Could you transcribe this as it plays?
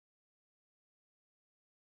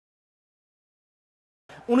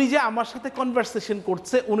উনি যে আমার সাথে কনভারসেশন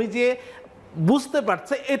করছে, উনি যে বুঝতে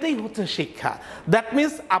পারছে, এটাই হচ্ছে শিক্ষা। দ্যাট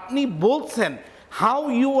মিনস আপনি বলছেন how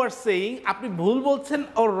you are saying, আপনি ভুল বলছেন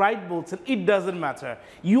or right বলছেন, it doesn't matter.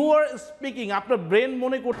 You are speaking, আপনার ব্রেন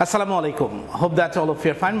মনে করছে। আসসালামু আলাইকুম, hope that all of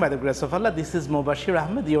you are fine by the grace of Allah. This is Mobashir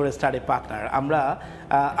Ahamed, your study partner. আমরা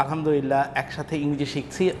আলহামদুলিল্লাহ একসাথে ইংরেজি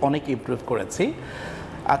শিখছি, অনেক ইমপ্রুভ করেছি।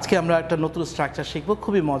 আজকে আমরা একটা নতুন স্ট্রাকচার শিখব,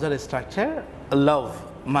 খুবই মজার স্ট্রাকচার। লাভ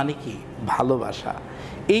মানে কি? ভালোবাসা।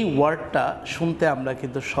 এই ওয়ার্ডটা শুনতে আমরা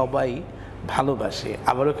কিন্তু সবাই ভালোবাসি,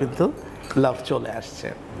 আবারও কিন্তু লাভ চলে আসছে।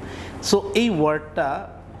 সো এই ওয়ার্ডটা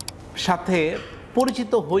সাথে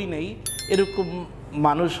পরিচিত হই নেই এরকম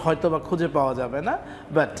মানুষ হয়তো বা খুঁজে পাওয়া যাবে না,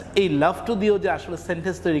 বাট এই লাভ টু দিয়েও যে আসলে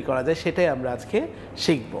সেন্টেন্স তৈরি করা যায় সেটাই আমরা আজকে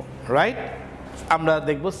শিখব, রাইট? আমরা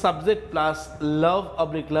দেখব subject plus love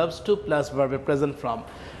oblique loves to plus ভার্বে present form.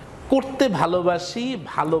 করতে ভালোবাসি,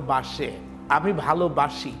 ভালোবাসে, আমি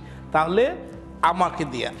ভালোবাসি তাহলে আমাকে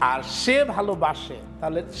দিয়ে, আর সে ভালোবাসে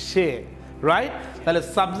তাহলে সে, রাইট? তাহলে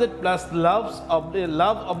subject plus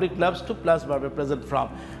love oblique loves to plus ভার্বে present form.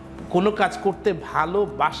 কোনো কাজ করতে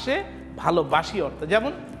ভালোবাসে, ভালোবাসি অর্থ।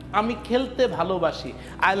 যেমন আমি খেলতে ভালোবাসি,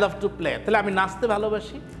 আই লাভ টু প্লে, তাহলে আমি নাচতে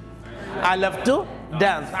ভালোবাসি, আই লাভ টু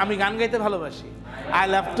ড্যান্স, আমি গান গাইতে ভালোবাসি, I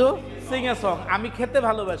love to Singh a song, আমি খেতে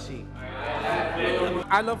ভালোবাসি,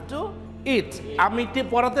 আই লাভ টু ইট, আমি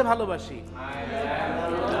পড়াতে ভালোবাসি,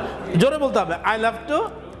 জোরে বলতে হবে, আই লাভ টু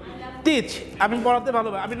টিচ, আমি পড়াতে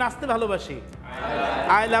ভালোবাসি, আমি নাচতে ভালোবাসি,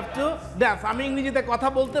 আই লাভ টু ড্যান্স, আমি ইংরেজিতে কথা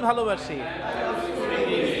বলতে ভালোবাসি,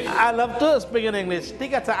 I love to speak in English.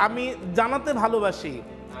 ঠিক আছে, আমি জানাতে ভালোবাসি,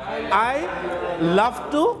 আই লাভ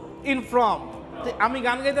টু ইনফর্ম, আমি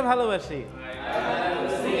গান গাইতে ভালোবাসি,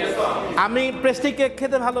 আমি পেস্ট্রি কেক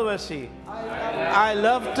খেতে ভালোবাসি, I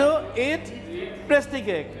love to it pastry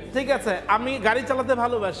cake. ঠিক আছে, আমি গাড়ি চালাতে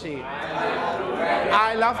ভালোবাসি,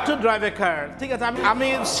 আই লাভ টু ড্রাইভ এ কার। ঠিক আছে, আমি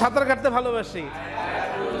সাঁতার কাটতে ভালোবাসি,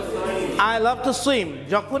 আই লাভ টু সুইম।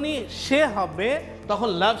 যখনই সে হবে তখন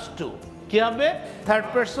লাভস টু কি হবে? থার্ড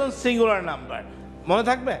পারসন সিঙ্গুলার নাম্বার, মনে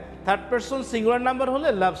থাকবে? থার্ড পারসন সিঙ্গুলার নাম্বার হলে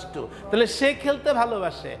লাভস টু। তাহলে সে খেলতে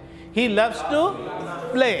ভালোবাসে, হি লাভস টু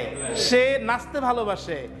প্লে, সে নাচতে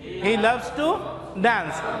ভালোবাসে, হি লাভস টু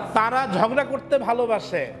ড্যান্স, তারা ঝগড়া করতে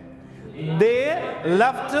ভালোবাসে, দে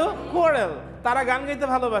লাভ টু কোয়ারেল, তারা গান গাইতে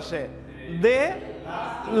ভালোবাসে, দে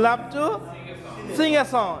love to Singh a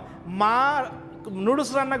song, মা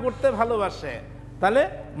নুডলস রান্না করতে ভালোবাসে, তাহলে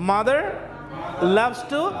mother loves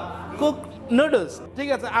to cook noodles. ঠিক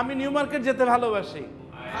আছে, আমি নিউ মার্কেট যেতে ভালোবাসি,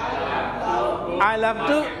 I love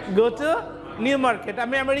to go to new market,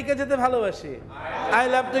 আমি আমেরিকা যেতে ভালোবাসি, I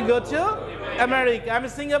love to go to America, আমি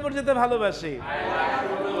সিঙ্গাপুর যেতে ভালোবাসি,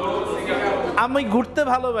 আমি ঘুরতে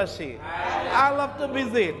ভালোবাসি, আই লাভ টু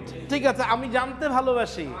ভিজিট। ঠিক আছে, আমি জানতে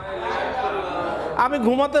ভালোবাসি, আমি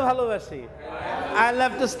ঘুমাতে ভালোবাসি, আই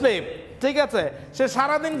লাভ টু স্লিপ। ঠিক আছে, সে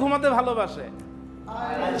সারাদিন ঘুমাতে ভালোবাসে,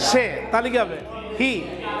 সে তালিকাবে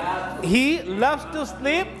he loves to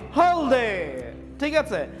sleep whole day. ঠিক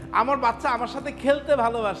আছে, আমার বাচ্চা আমার সাথে খেলতে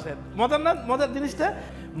ভালোবাসে, মজার না? মজার জিনিসটা,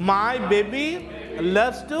 my baby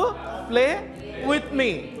loves to play with me.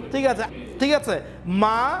 ঠিক আছে, ঠিক আছে,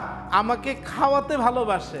 মা আমাকে খাওয়াতে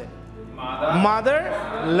ভালোবাসে, মাদার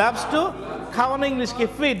লাভস টু খাওয়ানো, ইংলিশ কি?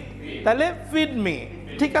 ফিড, তাহলে ফিড মি।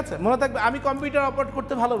 ঠিক আছে, মনে থাকবে। আমি কম্পিউটার অপারেট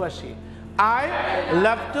করতে ভালোবাসি, I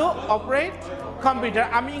love to operate computer,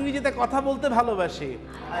 আমি ইংরেজিতে কথা বলতে ভালোবাসি,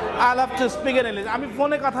 I love to speak in English, আমি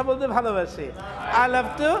ফোনে কথা বলতে ভালোবাসি, I love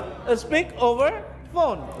to speak over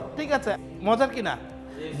phone. ঠিক আছে, মজার কি না?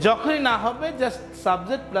 যখনই না হবে just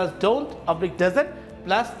subject plus don't oblique doesn't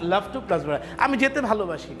plus love to plus verb. আমি যেতে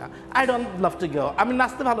ভালোবাসি না, I don't love to go, আমি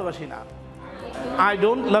নাচতে ভালোবাসি না, I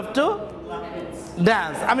don't love to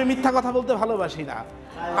dance, আমি মিথ্যা কথা বলতে ভালোবাসি না,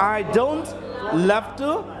 I don't love to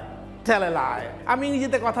tell এ লাই, আমি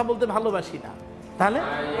ইংরেজিতে কথা বলতে ভালোবাসি না, তাহলে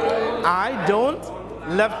I don't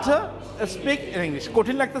love to speak in English.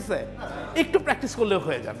 কঠিন লাগতেছে? একটু প্র্যাকটিস করলেও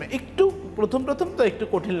হয়ে যাবে। একটু প্রথম তো একটু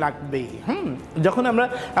কঠিন লাগবেই। যখন আমরা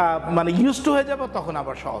মানে ইউজ টু হয়ে যাব তখন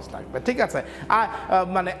আবার সহজ লাগবে। ঠিক আছে,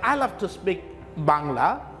 মানে I love to speak Bangla,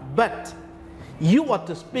 but you want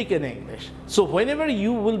to speak in English. So whenever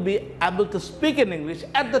you will be able to speak in English,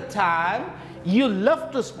 at the time you love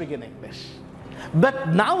to speak in English. But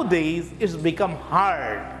nowadays it's become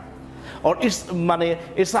hard, or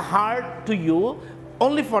it's hard to you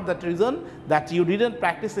only for that reason that you didn't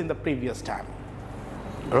practice in the previous time,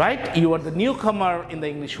 right? You are the newcomer in the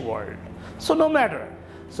English world, so no matter.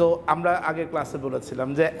 So আমরা আগের ক্লাসে বলেছিলাম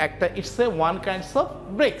যে একটা it's a one kinds of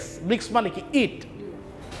bricks মানে কি? ইট।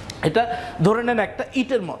 এটা ধরে নেন একটা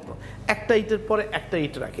ইটের মতো, একটা ইটের পরে একটা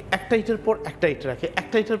ইট রাখে, একটা ইটের পর একটা ইট রাখে,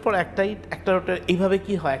 একটা ইটের পর একটা ইট, একটা এইভাবে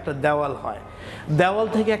কি হয়, একটা দেওয়াল হয়, দেওয়াল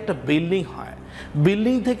থেকে একটা বিল্ডিং হয়,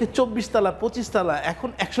 বিল্ডিং থেকে 24 তলা 25 তলা এখন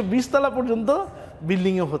 120 তলা পর্যন্ত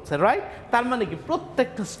বিল্ডিংও হচ্ছে, রাইট? তার মানে কি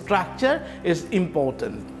প্রত্যেকটা স্ট্রাকচার ইজ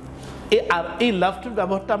ইম্পর্টেন্ট। আর এই লাভটার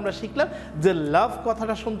ব্যবহারটা আমরা শিখলাম যে লাভ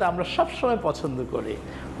কথাটা শুনতে আমরা সবসময় পছন্দ করি,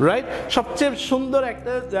 রাইট? সবচেয়ে সুন্দর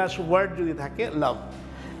একটা ওয়ার্ড যদি থাকে লাভ,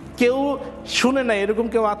 কেউ শুনে না এরকম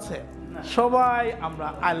কেউ আছে? সবাই আমরা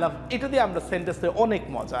আই লাভ, এটা দিয়ে আমরা সেন্টেন্সে অনেক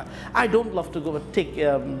মজা। I don't love to go take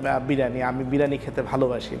biryani, আমি বিরিয়ানি খেতে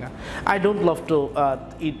ভালোবাসি না। I don't love to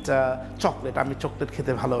it chocolate, আমি চকলেট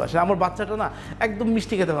খেতে ভালোবাসি না। আমার বাচ্চাটা না একদম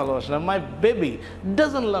মিষ্টি খেতে ভালোবাসে না। My baby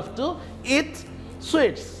doesn't love to it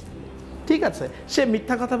sweets, ঠিক আছে? সে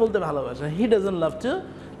মিথ্যা কথা বলতে ভালোবাসে না। He doesn't love to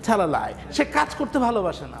tell আ লাই, সে কাজ করতে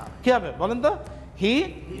ভালোবাসে না। কি হবে বলেন তো? হি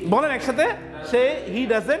বলেন একসাথে, সে he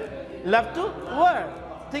doesn't love to work,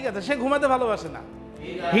 ঠিক আছে? সে ঘুমাতে ভালোবাসে না।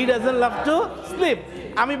 He doesn't love to sleep,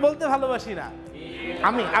 আমি বলতে ভালোবাসি না।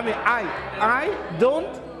 আমি আমি I I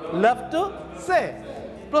don't love to say.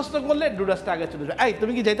 প্রশ্ন করলে ডুডাসটা আগে চলে যাবে। এই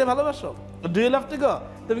তুমি কি যেতে ভালোবাসো? Do you love to go?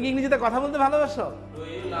 তুমি কি ইংরেজিতে কথা বলতে ভালোবাসো?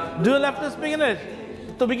 Do you love to speak English?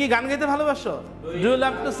 তুমি কি গান গাইতে ভালোবাসো? Do you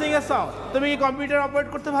love to Singh a song? তুমি কি কম্পিউটার অপারেট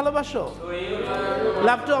করতে ভালোবাসো?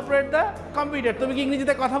 Love to operate the computer. তুমি কি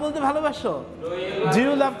ইংরেজিতে কথা বলতে ভালোবাসো? Do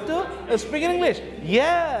you love to speak in English?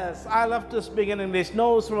 Yes, I love to speak in English. No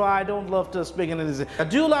sir, I don't love to speak in English.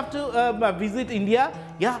 Do you love to visit India?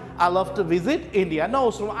 Yeah, I love to visit India. No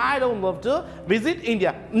sir, I don't love to visit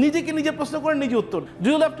India. নিজেকে নিজে প্রশ্ন করে নিজে উত্তর। Do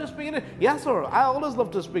you love to speak English? Yeah sir, I always love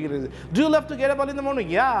to speak English. Do you love to get up early in the morning?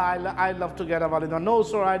 Yeah, I love to get up early in the. No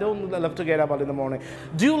sir, I don't love to get up early in the morning.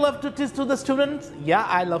 Do you love to teach to the students?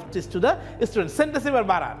 Yeah, I love to teach to the students. Sentence ebar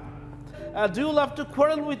baran. Do you love to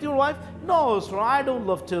quarrel with your wife? No, sir, I don't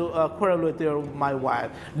love to quarrel with my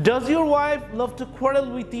wife. Does your wife love to quarrel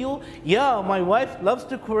with you? Yeah, my wife loves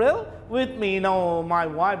to quarrel with me. No, my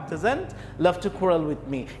wife doesn't love to quarrel with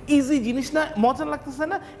me. Easy জিনিস না, মজা লাগতেছে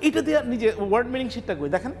না? এটা দিয়ে নিজে word meaning শিটটা কই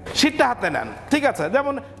দেখেন, শিটটা হাতে নেন, ঠিক আছে?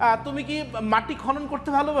 যেমন তুমি কি মাটি খনন করতে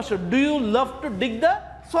ভালোবাসো? Do you love to ডিগ the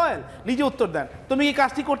soil? নিজে উত্তর দেন। তুমি কি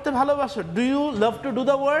কাজটি করতে ভালোবাসো? Do you love to do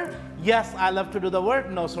the work? Yes, I love to do the work.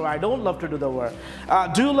 No, sir, I don't love to do the work.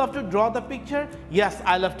 Do you love to draw the picture? Yes,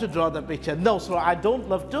 I love to draw the picture. No, sir, I don't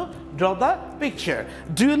love to draw the picture.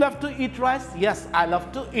 Do you love to eat rice? Yes, I love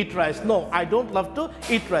to eat rice. No, I don't love to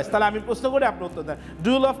eat rice. তাহলে আমি প্রশ্ন করে আপনি উত্তর দেন। Do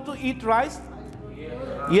you love to eat rice?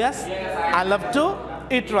 Yes, I love to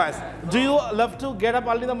eat rice. Do you love to get up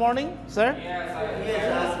early in the morning, sir? Yes,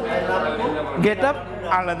 I love to Get up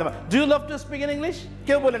early in the morning. Do you love to speak in English?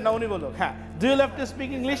 কেউ বলেন না, উনি বলো। হ্যাঁ, do you love to speak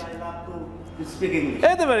English? I love to speak English.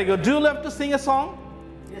 Hey, very good. Do you love to sing a song?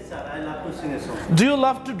 Yes, sir, I love to sing a song. Do you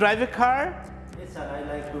love to drive a car? Yes, sir, I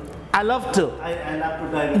like to. I love to I love to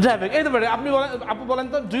drive. drive. এই তো very আপনি বলেন, আপু বলেন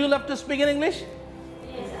তো, do you love to speak in English?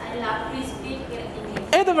 Yes, I love to speak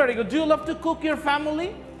English. এই তো very good. Do you love to cook your family?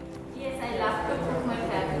 Yes, I love to cook my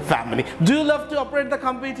family. Family. Do you love to operate the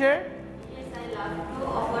computer? Yes, I love to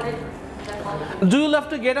operate the computer. Do you love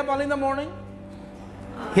to get up early in the morning?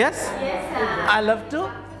 Yes? Yes, I love to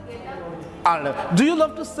get up. early. Do you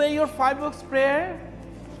love to say your 5 books prayer?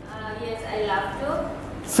 Yes, I love to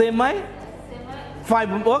Say my say my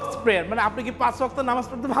 5 books prayer. মানে আপনি কি 5 ওয়াক্ত নামাজ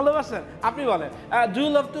পড়তে ভালোবাসেন? আপনি বলেন। Do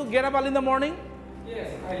you love to get up early in the morning? Yes,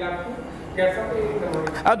 I love to get up in the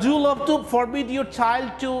morning. Do you love to forbid your child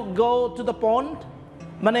to go to the pond?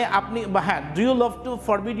 মানে আপনি হ্যাঁ, do you love to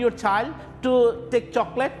forbid your child to take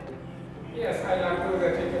chocolate? Yes, I love to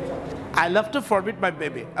take a chocolate. I love to forbid my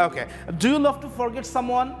baby. Okay. Do you love to forget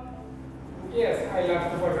someone? Yes, I love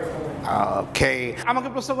to forget someone. Okay. আমাকে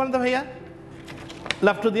প্রশ্ন করেন তো ভাইয়া,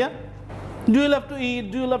 love to দিয়া। Do you love to eat?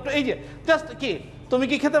 Do you love to এই যে just কি, তুমি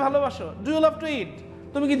কি খেতে ভালোবাসো? Do you love to eat?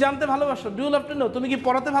 তুমি কি জানতে ভালোবাসো? Do you love to know? তুমি কি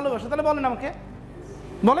পড়াতে ভালোবাসো? তাহলে বলেন আমাকে,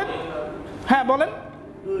 বলেন। হ্যাঁ বলেন।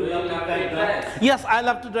 Do you love to drive cars? Yes, I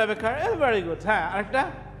love to drive a car. Very good. হ্যাঁ, আরেকটা,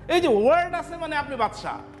 এই যে ওয়ার্ড আছে মানে আপনি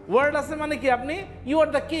বাদশা, ওয়ার্ড আছে মানে কি আপনি ইউ আর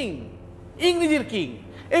দ্য কিং, ইংরেজির কিং।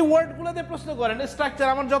 এই ওয়ার্ডগুলোতে প্রশ্ন করেন, স্ট্রাকচার,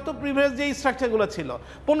 আমার যত প্রিভিয়াস যে স্ট্রাকচারগুলো ছিল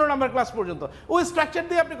 15 নম্বর ক্লাস পর্যন্ত, ওই স্ট্রাকচার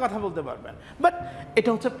দিয়ে আপনি কথা বলতে পারবেন। বাট এটা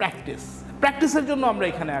হচ্ছে প্র্যাকটিস, প্র্যাকটিসের জন্য আমরা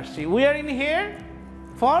এখানে আসছি। We are in here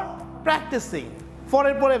for practising.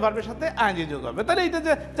 পরের পরে ভার্বের সাথে আইএনজি যোগ হবে। তাহলে এটা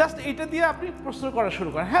যে জাস্ট এটা দিয়ে আপনি প্রশ্ন করা শুরু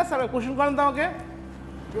করেন। হ্যাঁ স্যার, কোশ্চেন করেন তো আমাকে।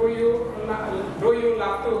 Do you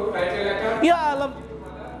love to write a letter?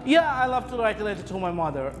 I love to write a letter to my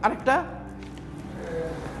mother. আরেকটা,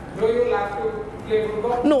 Do you love to play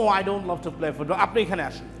football? no, I don't love to play football. আপনি এখানে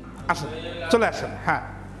আসেন, আসেন, চলে আসেন। হ্যাঁ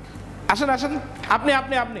আসেন, আসেন, আপনি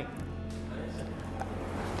আপনি আপনি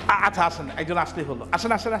আচ্ছা আসেন, একজন আসলেই হলো।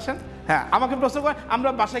 আসেন আসেন আসেন। হ্যাঁ, আমাকে প্রশ্ন করেন আমরা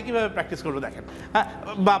বাসায় কিভাবে প্র্যাকটিস করবো দেখেন। হ্যাঁ,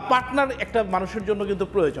 বা পার্টনার একটা মানুষের জন্য কিন্তু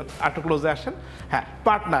প্রয়োজন। একটু ক্লোজে আসেন। হ্যাঁ,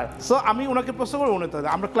 পার্টনার। সো আমি ওনাকে প্রশ্ন করবো, উনি তো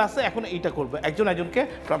আমরা ক্লাসে এখন এইটা করবো, একজন একজনকে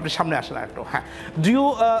আপনি সামনে আসেন একটু। হ্যাঁ, do you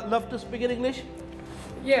love to speak in English?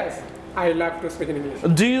 Yes, I love to speak in English.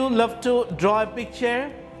 Do you love to draw a picture?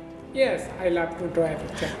 Yes, I love to draw a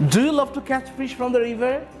picture. Do you love to catch fish from the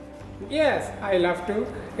river? Yes, I love to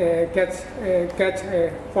catch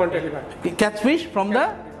pond river. Catch fish from the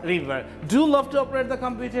river. Do you love to operate the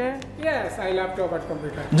computer? Yes, I love to operate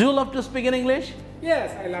computer. Do you love to speak in English? Yes,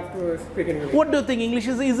 I love to speak in English. What do you think? English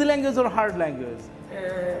is easy language or hard language?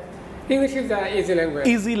 English is the easy language.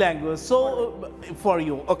 Easy language. So for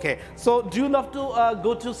you, okay. So do you love to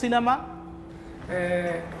go to cinema?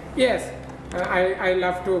 Yes, I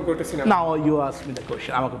love to go to cinema. Now you ask me the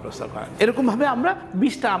question. আমাকে প্রশ্ন করেন। এরকম ভাবে আমরা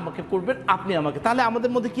 20টা আমাকে করবেন, আপনি আমাকে। তাহলে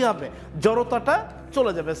আমাদের মধ্যে কি হবে? জড়তাটা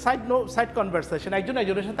চলে যাবে। সাইড কনভারসেশন, একজন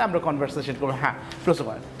একজনের সাথে আমরা কনভারসেশন করব। হ্যাঁ, প্রশ্ন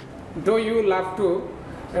করেন। Do you love to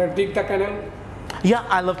dig the canal? Yeah,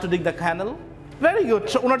 I love to dig the canal. Very good.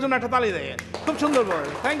 ওনার জন্য একটা তালি দেয়। খুব সুন্দর বল।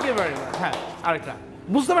 Thank you very much. হ্যাঁ, আরেকটা।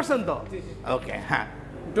 বুঝতে পারছেন তো? ওকে, হ্যাঁ।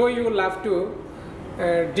 Do you love to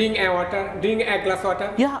drink a glass water?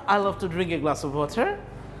 Yeah, I love to drink a glass of water.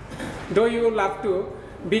 Do you love to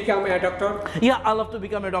become a doctor? Yeah, I love to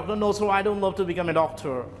become a doctor. No, so I don't love to become a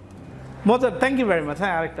doctor. Mother, thank you very much.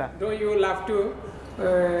 হ্যাঁ, আরেকটা। Do you love to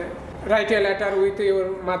write a letter with your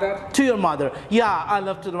mother? To your mother. Yeah, I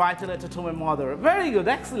love to write a letter to my mother. Very good,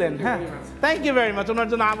 excellent. হ্যাঁ, thank you very much. ওনার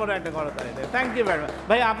জন্য আবারও একটা করতালি দেয়। Thank you very much.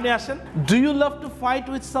 ভাই আপনি আসেন। Do you love to fight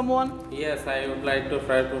with someone? Yes, I would like to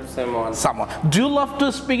fight with someone. Someone. Do you love to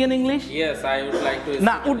speak in English? Yes, I would like to.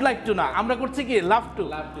 না, would like to না, আমরা করছি কি love to।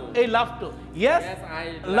 Love to. এই love to। Yes, Yes, I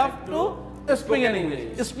love like to speak in English.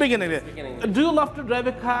 Speak in English. Speak in English. Do you love to drive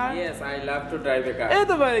a car? Yes, I love to drive a car. Hey,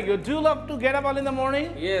 very good. Do you love to get up early in the morning?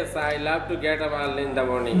 Yes, I love to get up early in the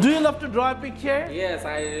morning. Do you love to draw a picture? Yes,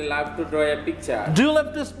 I love to draw a picture. Do you love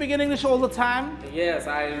to speak in English all the time? Yes,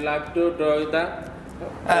 I love to draw the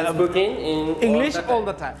speaking in English all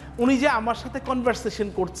the time. উনি যে আমার সাথে conversation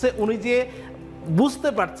করছে, উনি যে বুঝতে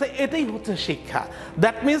পারছে, এটাই হচ্ছে শিক্ষা।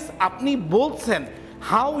 দ্যাট মিন্স আপনি বলছেন,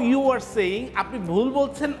 how you are saying, আপনি ভুল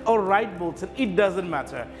বলছেন or right বলছেন, it doesn't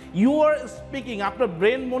matter. You are speaking, আপনার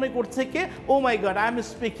ব্রেন মনে করছে কি, oh my god, I am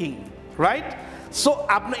speaking, right? So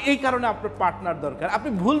আপনি এই কারণে আপনার পার্টনার দরকার। আপনি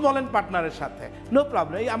ভুল বলেন পার্টনারের সাথে, নো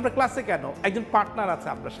প্রবলেম। এই আমরা ক্লাসে কেন, একজন পার্টনার আছে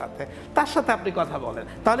আপনার সাথে, তার সাথে আপনি কথা বলেন,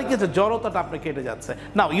 তাহলে কি হচ্ছে, জড়তাটা আপনি কেটে যাচ্ছে।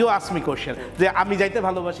 Now you ask me question, যে আমি যাইতে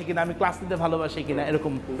ভালোবাসি কিনা, আমি ক্লাস নিতে ভালোবাসি কিনা,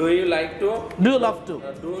 এরকম। Do you like to? Do you love to?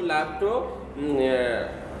 Do you love to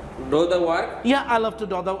do the work? Yeah, I love to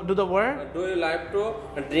do the work. Do you like to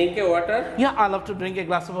drink a water? Yeah, I love to drink a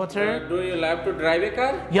glass of water. Do you love to drive a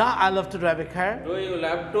car? Yeah, I love to drive a car. Do you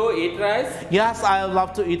love to eat rice? Yes, I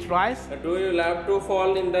love to eat rice. Do you love to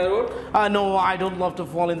fall in the road? No, I don't love to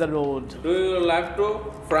fall in the road. Do you love to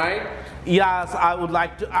fry? Yes, I would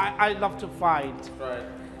like to. I love to fight. Right.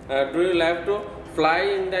 Do you love to fly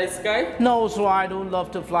in the sky? No, so I don't love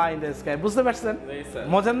to fly in the sky. বুঝতে পারছেন? Yes, sir.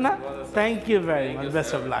 মজার না? মজার, sir. Thank you very Thank much. you,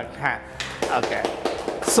 Best sir. of luck. হ্যাঁ, okay.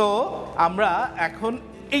 So আমরা এখন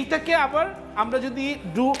এইটাকে আবার আমরা যদি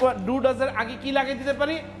ডু ডাজের আগে কি লাগিয়ে দিতে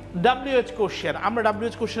পারি, WH কোশ্চেন। আমরা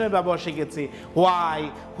WH কোশ্চেনের ব্যবহার শিখেছি। Why,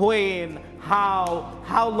 when,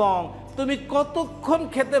 how long. তুমি কতক্ষণ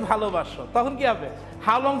খেতে ভালোবাসো, তখন কি হবে,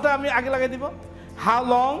 হাউ লংটা আমি আগে লাগাই দিব। How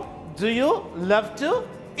long do you love to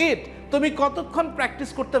ইট? তুমি কতক্ষণ প্র্যাকটিস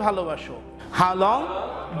করতে ভালোবাসো? How long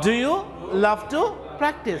do you love to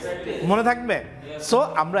practice? মনে থাকবে? সো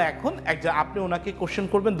আমরা এখন আপনি ওনাকে কোশ্চেন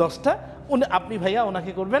করবেন 10টা, আপনি ভাইয়া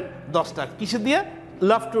ওনাকে করবেন 10টা। কিসে দিয়ে?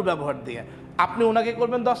 লাভ টু ব্যবহার দিয়ে। আপনি ওনাকে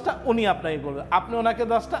করবেন 10টা, উনি আপনাকে করবেন। আপনি ওনাকে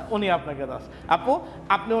 10টা, উনি আপনাকে 10। আপু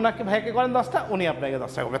আপনি ওনাকে ভাইয়াকে করেন 10টা, উনি আপনাকে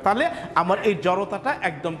 10টা করবে। তাহলে আমার এই জড়তাটা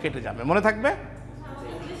একদম কেটে যাবে। মনে থাকবে?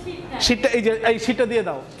 শীটটা এই যে এই শীটটা দিয়ে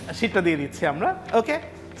দাও, শীটটা দিয়ে দিচ্ছি আমরা। ওকে,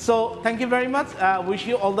 so thank you very much, wish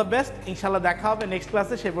you all the best. ইনশাল্লাহ দেখা হবে নেক্সট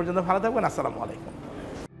ক্লাসে। সেই পর্যন্ত ভালো থাকবেন। আসসালামু আলাইকুম।